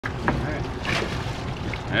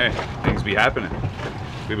Hey, things be happening.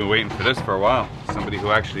 We've been waiting for this for a while. Somebody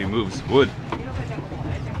who actually moves wood.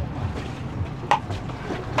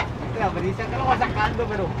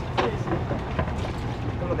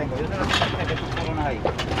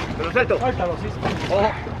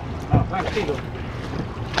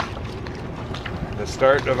 The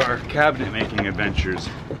start of our cabinet making adventures.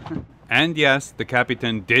 And yes, the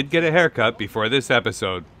Capitan did get a haircut before this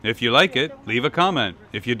episode. If you like it, leave a comment.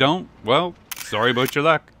 If you don't, well, sorry about your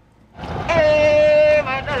luck.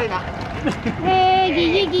 Hey,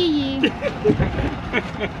 Gigi, Gigi.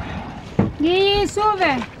 Gigi,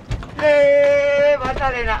 sube.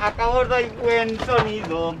 Magdalena, acabo de buen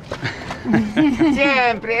sonido.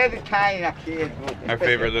 Siempre caen aquí. Our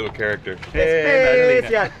favorite little character.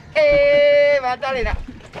 Especial. Magdalena.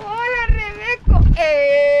 Hola, Rebeco.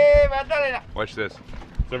 Magdalena. Watch this.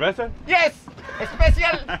 Cerveza? Yes,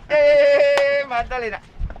 especial. Magdalena.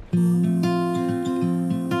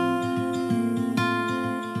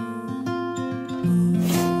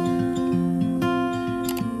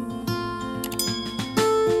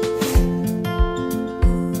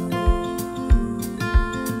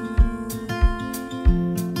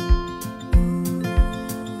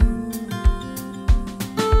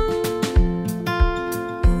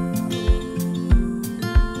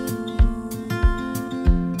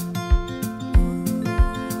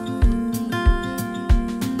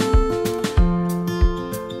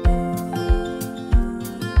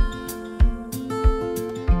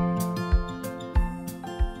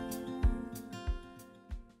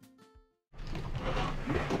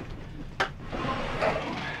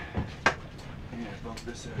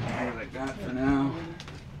 Like that for now.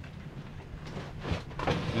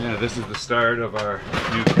 Yeah, this is the start of our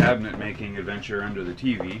new cabinet making adventure under the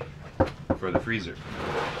TV for the freezer.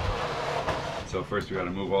 So first we got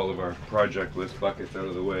to move all of our project list buckets out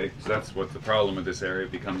of the way, because that's what's the problem with this area.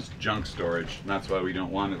 It becomes junk storage, and that's why we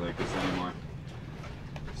don't want it like this anymore.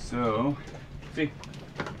 So, see.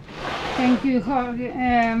 Thank you, Jorge.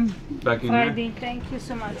 Back in Friday, there. thank you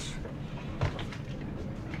so much.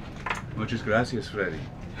 Muchas gracias, Freddy.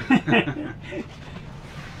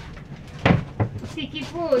 Sticky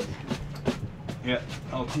food. Yeah,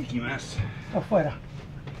 all tiki mess. Afuera.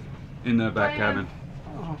 In the back cabin.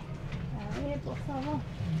 Ay, por favor.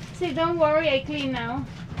 See, don't worry, I clean now.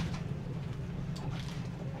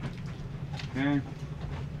 Okay.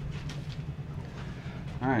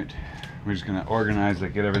 Alright. We're just gonna organize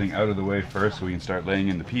it, get everything out of the way first so we can start laying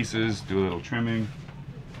in the pieces, do a little trimming.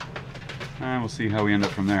 And we'll see how we end up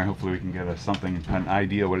from there. Hopefully we can get an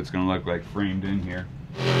idea what it's going to look like framed in here.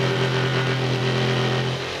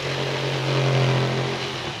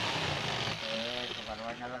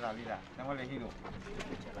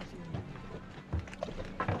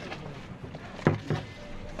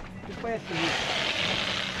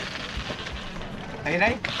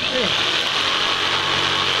 ¿Ahí?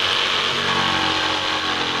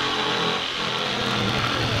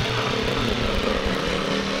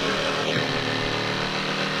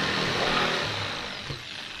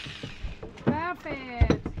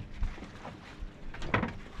 Perfect.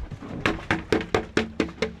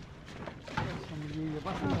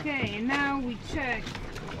 Okay, now we check.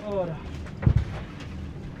 Ahora.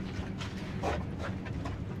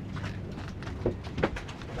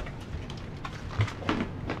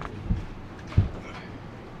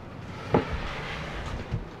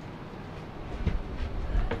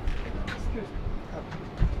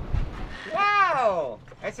 ¡Wow!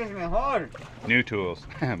 Ese es mejor. New tools,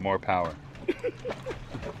 more power.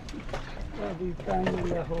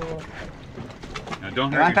 Now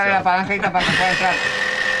don't hurt Levántale la yourself. palanquita para que pueda entrar.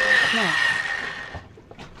 No.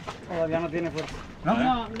 Todavía no tiene fuerza. No,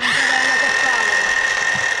 no te da la costado.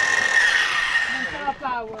 No te da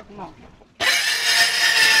power. No.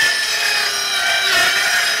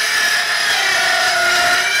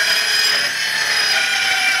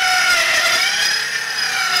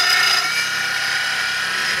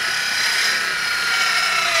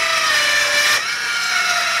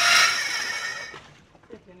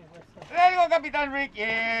 There you go, Capitán Rick.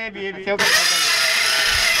 Yeah, baby.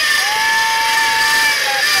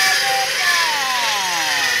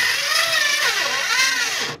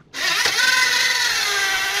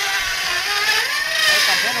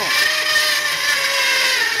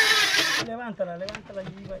 Levántala allí.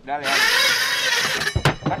 Dale, dale.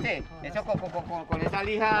 Parce, eso con esa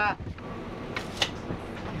lija.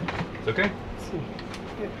 It's okay? Sí.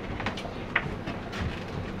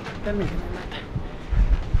 Permíteme.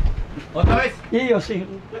 ¿Otra vez? Y yo sí,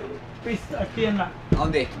 aquí en la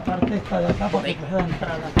 ¿Dónde? parte esta de acá, porque es la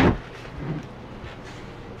entrada.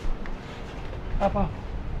 Papá.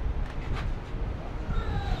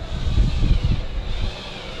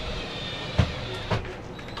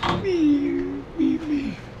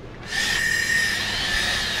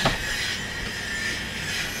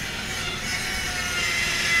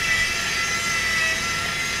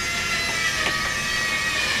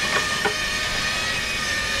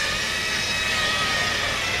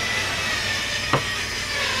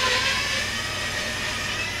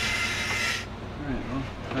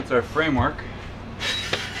 That's our framework.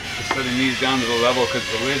 Just setting these down to the level because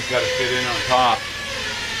the lid's got to fit in on top.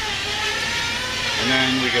 And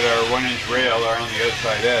then we get our 1-inch rail on the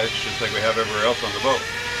outside edge, just like we have everywhere else on the boat.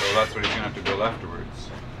 So that's what he's going to have to build afterwards.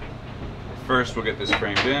 First we'll get this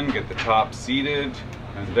framed in, get the top seated,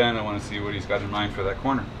 and then I want to see what he's got in mind for that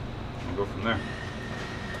corner. We'll go from there.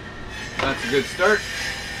 That's a good start.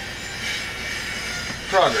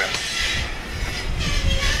 Progress.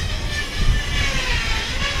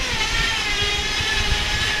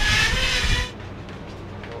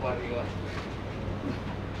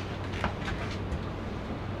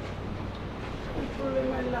 El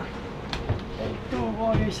problema es el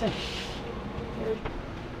tubo ese.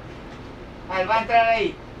 Ah, él va a entrar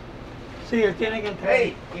ahí. Sí, él tiene que entrar.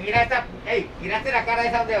 Ey, y mira esta, ey, miraste la cara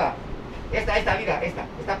esa dónde va. Esta, mira,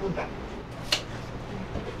 esta punta.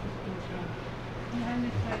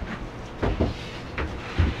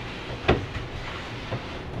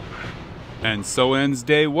 And so ends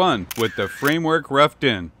day 1 with the framework roughed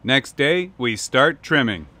in. Next day, we start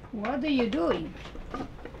trimming. What are you doing?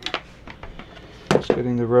 Just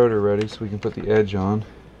getting the rotor ready so we can put the edge on.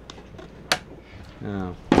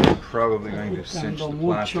 Now, probably going to cinch the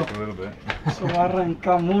plastic a little bit. Eso va a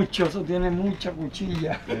arrancar mucho, eso tiene mucha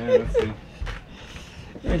cuchilla. Yeah, let's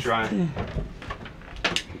see. Try.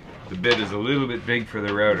 The bit is a little bit big for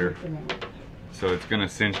the router, so it's going to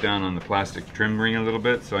cinch down on the plastic trim ring a little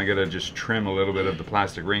bit, so I got to just trim a little bit of the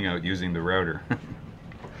plastic ring out using the router.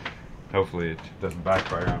 Hopefully it doesn't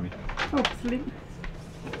backfire on me. Hopefully.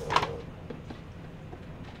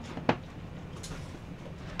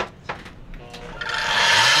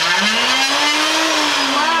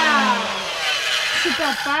 Wow!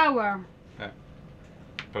 Super power. Yeah.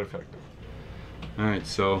 Perfect. Alright,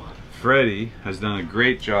 so Freddie has done a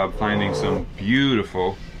great job finding some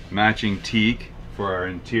beautiful matching teak for our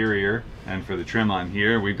interior and for the trim on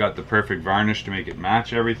here. We've got the perfect varnish to make it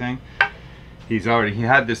match everything. He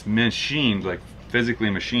had this machined, like physically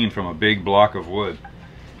machined from a big block of wood.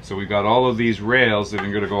 So we got all of these rails that are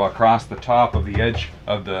going to go across the top of the edge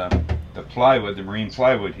of the plywood, the marine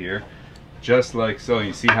plywood here, just like so.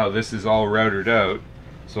 You see how this is all routed out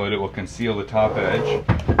so that it will conceal the top edge,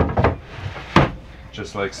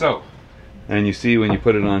 just like so. And you see when you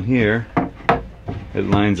put it on here, it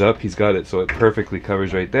lines up. He's got it so it perfectly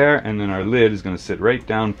covers right there, and then our lid is going to sit right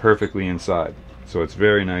down perfectly inside. So it's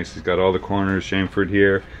very nice. He's got all the corners chamfered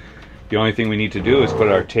here. The only thing we need to do is put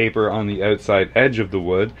our taper on the outside edge of the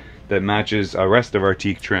wood that matches the rest of our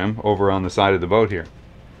teak trim over on the side of the boat here.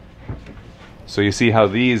 So you see how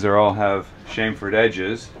these are all have chamfered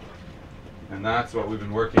edges, and that's what we've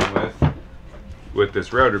been working with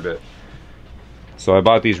this router bit. So I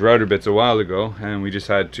bought these router bits a while ago, and we just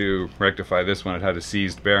had to rectify this one. It had a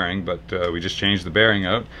seized bearing, but we just changed the bearing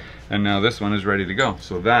out, and now this one is ready to go.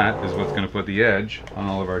 So that is what's going to put the edge on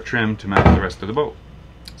all of our trim to match the rest of the boat.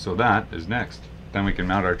 So that is next. Then we can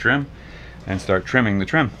mount our trim and start trimming the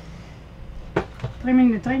trim.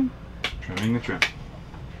 Trimming the trim? Trimming the trim.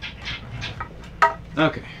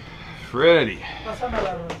 Okay, Freddie.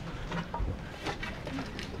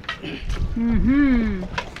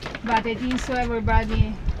 But I think so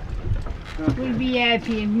everybody will be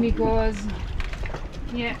happy because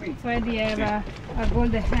yeah, Freddie have a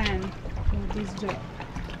golden hand for this job.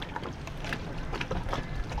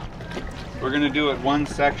 We're going to do it one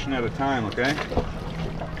section at a time, okay?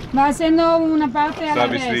 Va haciendo una parte a la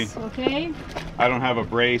obviously, vez, okay? I don't have a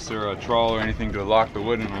brace or a trawl or anything to lock the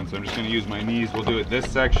wood in on, so I'm just going to use my knees. We'll do it this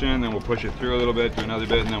section, then we'll push it through a little bit, do another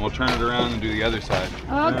bit, and then we'll turn it around and do the other side.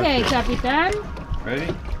 Okay, Capitan.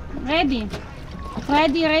 Ready? Ready.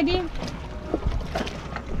 Ready, ready?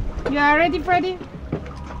 You are ready, Freddie?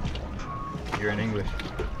 You're in English.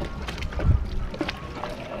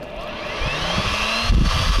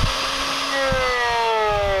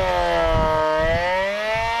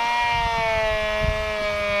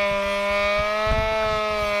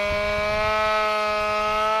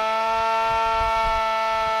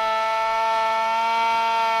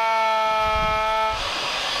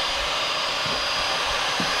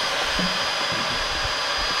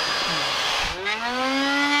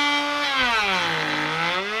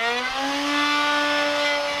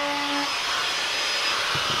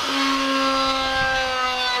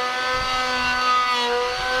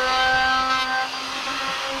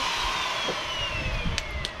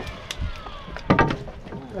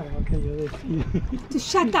 To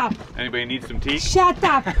shut up. Anybody need some teak? Shut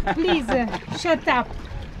up, please. Shut up.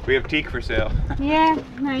 We have teak for sale. Yeah,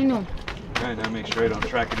 I know. Alright, now make sure I don't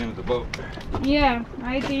track it into the boat. Yeah,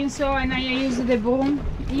 I think so, and I use the boom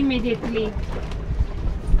immediately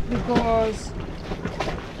because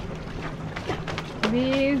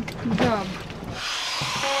big job.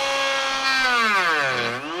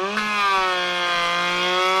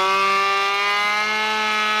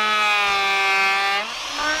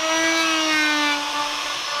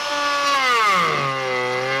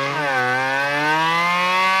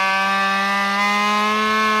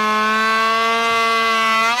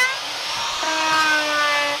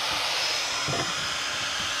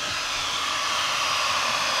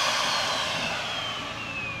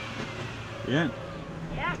 Yeah.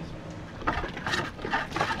 Yeah.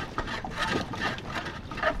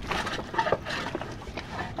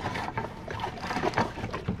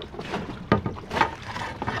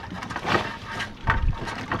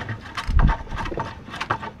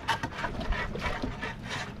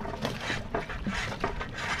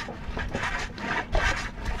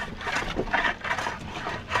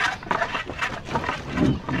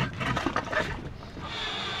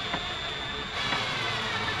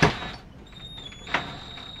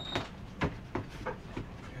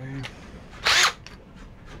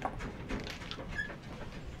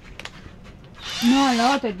 No, a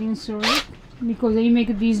lot I think so, right? Because they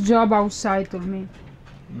make this job outside to me.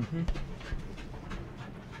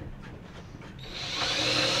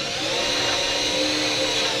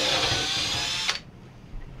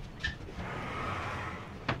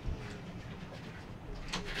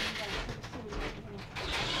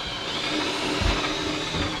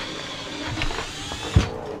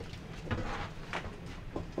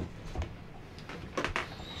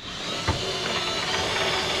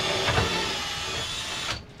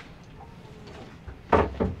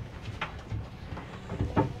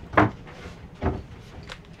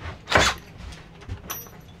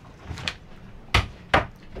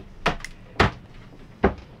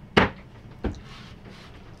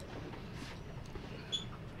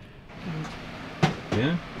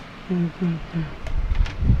 Yeah?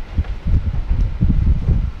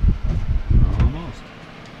 Almost.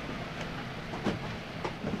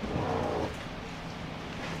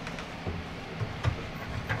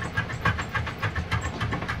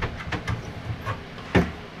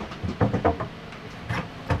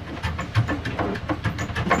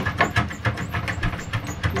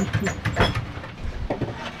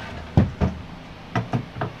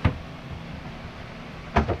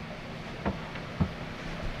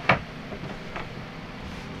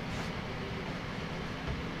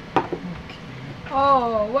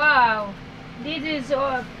 Oh, wow. This is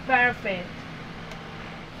all perfect.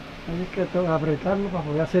 Hay que apretarlo para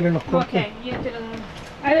poder hacerle los cortes. Ok, yo te lo doy.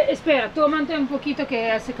 A ver, espera, tómate un poquito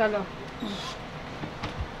que hace calor.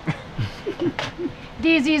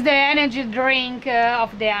 This is the energy drink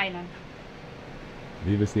of the island.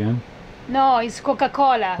 Viva Cien? No, it's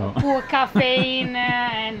Coca-Cola. Oh. Pure caffeine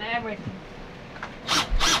and everything.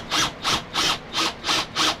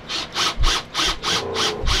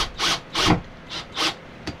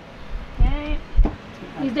 Okay.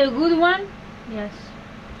 Is the good one? Yes.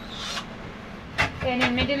 En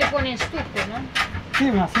el medio le ponen estuco, ¿no?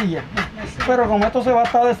 Sí, masilla. Masilla. Pero como esto se va a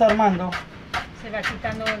estar desarmando, Se va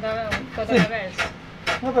quitando toda Sí. la vez.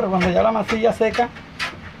 no, pero cuando ya la masilla seca,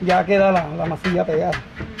 ya queda la masilla pegada.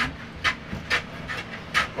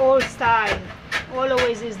 Old style.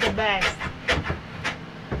 Always is the best.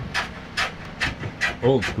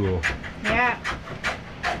 Old school. Yeah.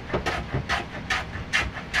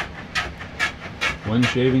 One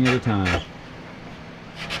shaving at a time.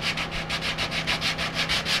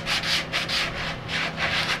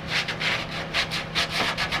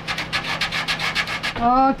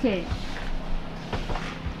 Okay.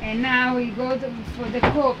 And now we go for the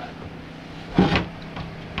cover.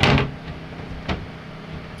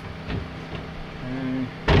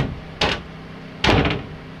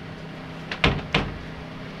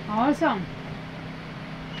 Awesome.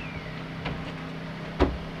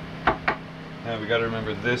 Now we gotta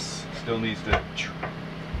remember this still needs to,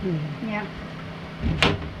 Yeah.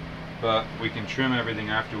 but we can trim everything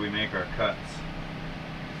after we make our cuts.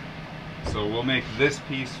 So we'll make this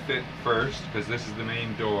piece fit first because this is the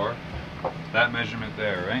main door. That measurement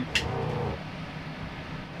there, right?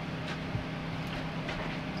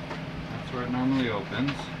 That's where it normally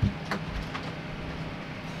opens.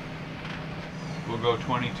 We'll go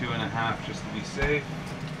 22.5 just to be safe.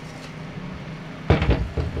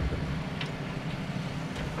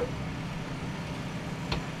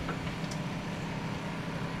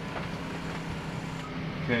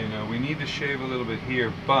 Okay, now We need to shave a little bit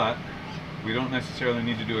here, but we don't necessarily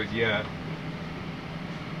need to do it yet,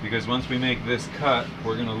 because once we make this cut,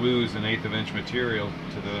 we're going to lose an 1/8 of inch material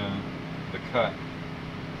to the cut.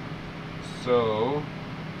 So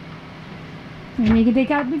We make the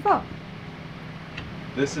cut before.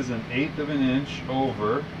 this is an 1/8 of an inch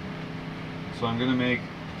over, so I'm going to make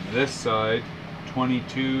this side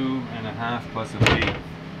 22.5 plus an 1/8.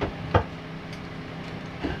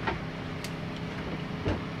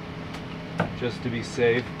 Just to be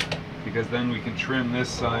safe, because then we can trim this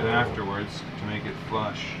side afterwards to make it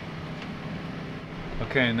flush.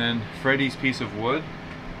 Okay, and then Freddie's piece of wood.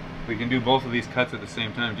 We can do both of these cuts at the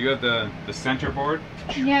same time. Do you have the center board?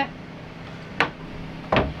 Yeah.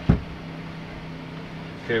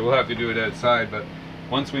 Okay, we'll have to do it outside, but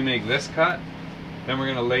once we make this cut, then we're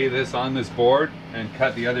going to lay this on this board and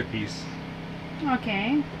cut the other piece.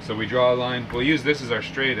 Okay. So we draw a line. We'll use this as our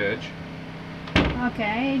straight edge.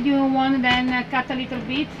 Okay. Do you want then cut a little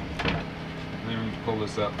bit? And then we pull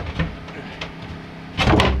this up.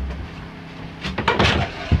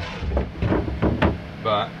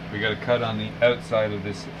 But we got to cut on the outside of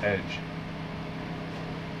this edge.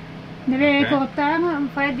 Deve Ok. cortare,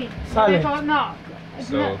 Freddy. Sale. No.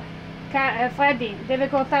 So, Freddy, deve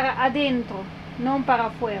cortare adentro, non para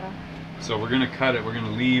afuera. so we're going to cut it. We're going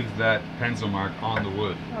to leave that pencil mark on the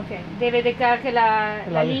wood. Ok. Deve dejar que la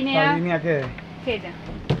La linea línea que quede.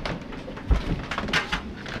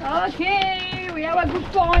 Okay, we have a good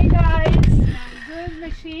point, guys. Good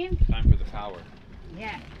machine. Time for the power.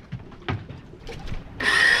 Yeah.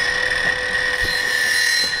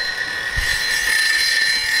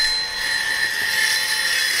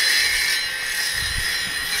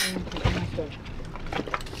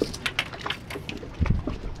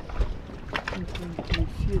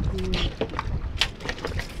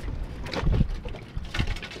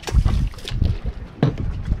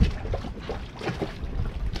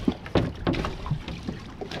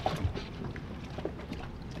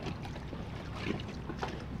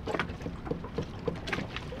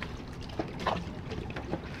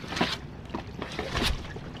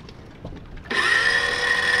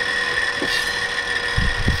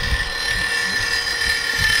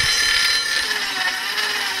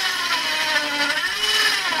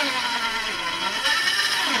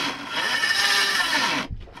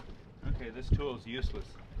 Okay, this tool is useless.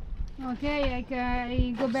 Okay, I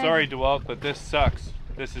go back. Sorry, DeWalt, but this sucks.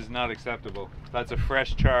 This is not acceptable. That's a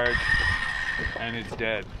fresh charge, and it's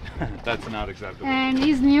dead. That's not acceptable. And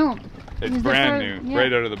it's new. It's the brand fir- new, yeah.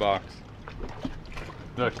 right out of the box.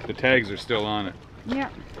 Look, the tags are still on it. Yeah.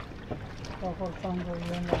 va cortando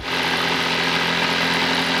bien la...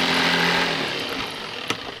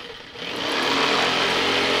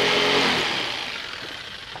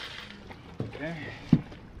 Okay.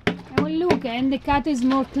 Oh look, and the cut is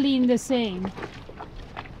more clean the same.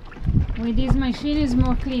 With this machine is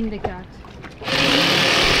more clean the cut.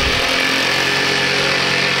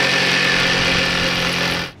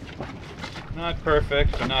 Not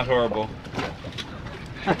perfect, but not horrible.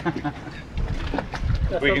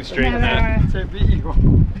 We can straighten that. Cepillo.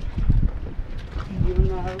 Y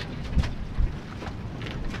una...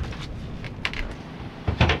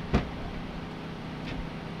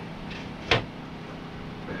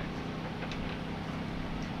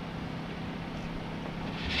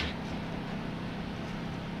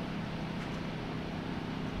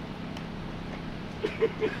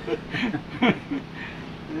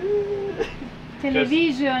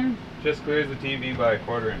 Television. Just clears the TV by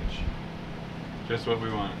 1/4 inch. Just what we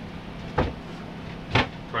want.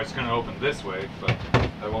 Of course, it's going to open this way, but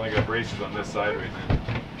I've only got braces on this side right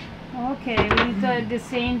now. Okay, we need the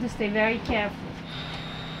same to stay very careful.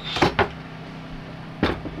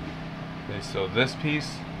 Okay, so this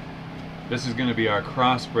piece, this is going to be our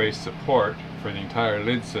cross brace support for the entire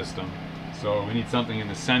lid system. So we need something in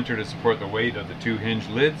the center to support the weight of the 2 hinge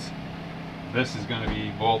lids. This is going to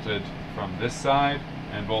be bolted from this side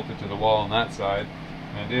and bolted to the wall on that side,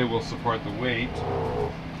 and it will support the weight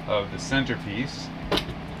of the centerpiece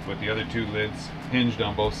with the other 2 lids hinged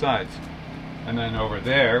on both sides. And then over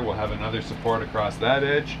there we'll have another support across that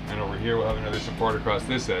edge, and over here we'll have another support across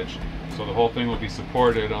this edge. So the whole thing will be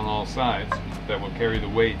supported on all sides that will carry the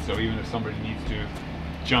weight, so even if somebody needs to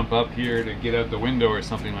jump up here to get out the window or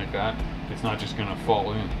something like that, it's not just going to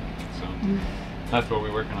fall in. So that's what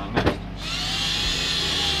we're working on next.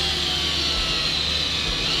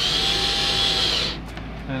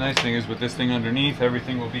 And the nice thing is with this thing underneath,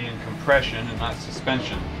 everything will be in compression and not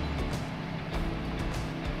suspension.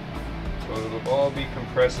 So it'll all be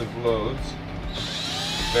compressive loads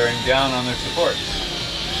bearing down on their supports.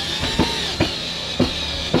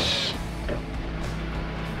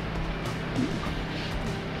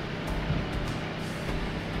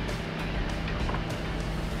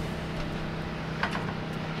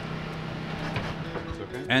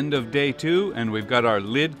 End of day 2, and we've got our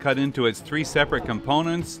lid cut into its 3 separate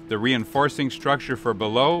components, the reinforcing structure for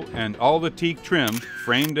below, and all the teak trim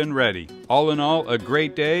framed and ready. All in all, a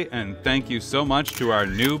great day, and thank you so much to our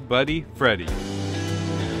new buddy, Freddie.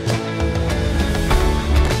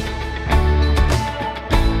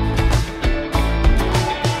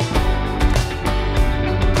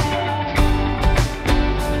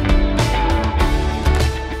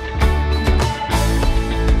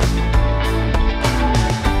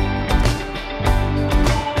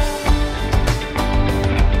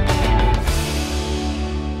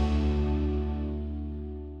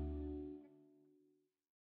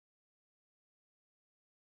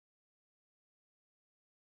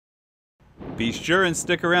 Be sure and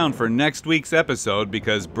stick around for next week's episode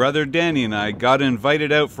because Brother Danny and I got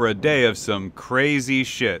invited out for a day of some crazy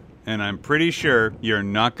shit, and I'm pretty sure you're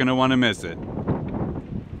not going to want to miss it.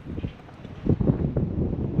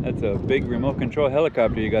 That's a big remote control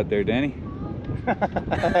helicopter you got there, Danny.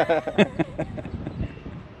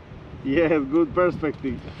 Yeah, good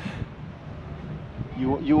perspective.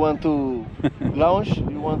 You want to launch?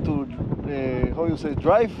 You want to, how you say,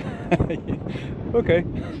 drive? Okay.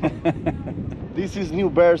 This is new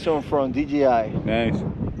version from DJI. Nice.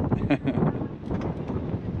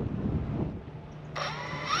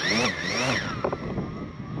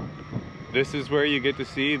 This is where you get to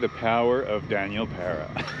see the power of Daniel Para.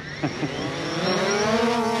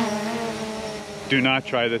 Do not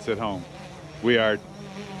try this at home. We are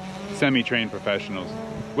semi-trained professionals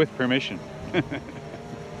with permission.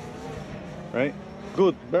 Right?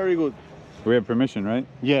 Good, very good. We have permission, right?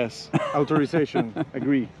 Yes, authorization,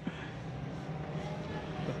 agree.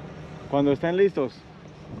 Cuando estén listos.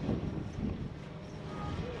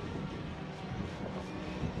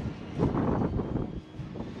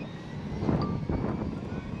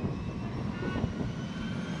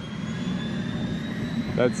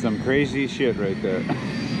 That's some crazy shit right there.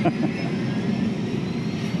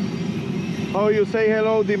 How you say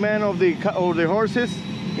hello, the man of the horses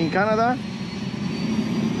in Canada?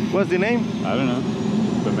 What's the name? I don't know.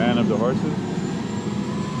 The man of the horses?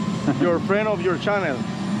 Your friend of your channel.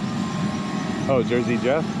 Oh, Jersey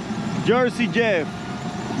Jeff? Jersey Jeff.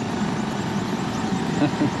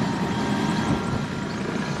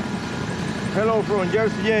 Hello from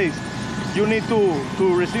Jersey Jeff. You need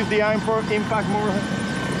to receive the impact more.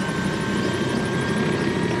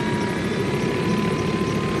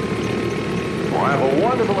 Well, I have a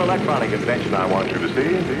wonderful electronic invention I want you to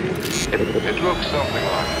see. It looks something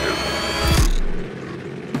like this.